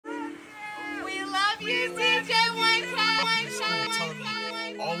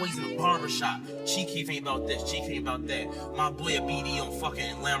Always in the barbershop. Chief ain't about this, Chief ain't about that. My boy a BD on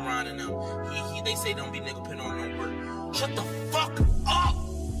fucking Lamron and them. They say don't be nigga putting on no work. Shut the fuck up!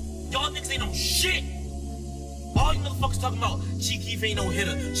 Y'all niggas ain't no shit! All you motherfuckers talking about Chief ain't no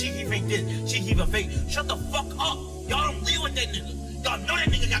hitter, Chief ain't this, Chief a fake. Shut the fuck up! Y'all don't live with that nigga. Y'all know that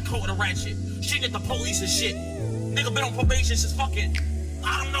nigga got caught with a rat shit. Shit at the police and shit. Nigga been on probation since fucking,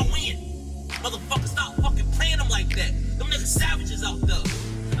 I don't know when. Motherfucker, stop fucking playing them like that. Them niggas savages out there.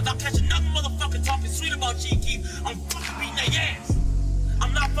 If I catch another motherfucker talking sweet about Chief, I'm fucking beating their ass.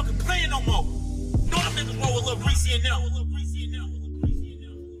 I'm not fucking playing no more. You know them niggas roll with Lil Greasy and them.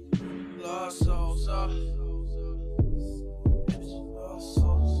 Sosa.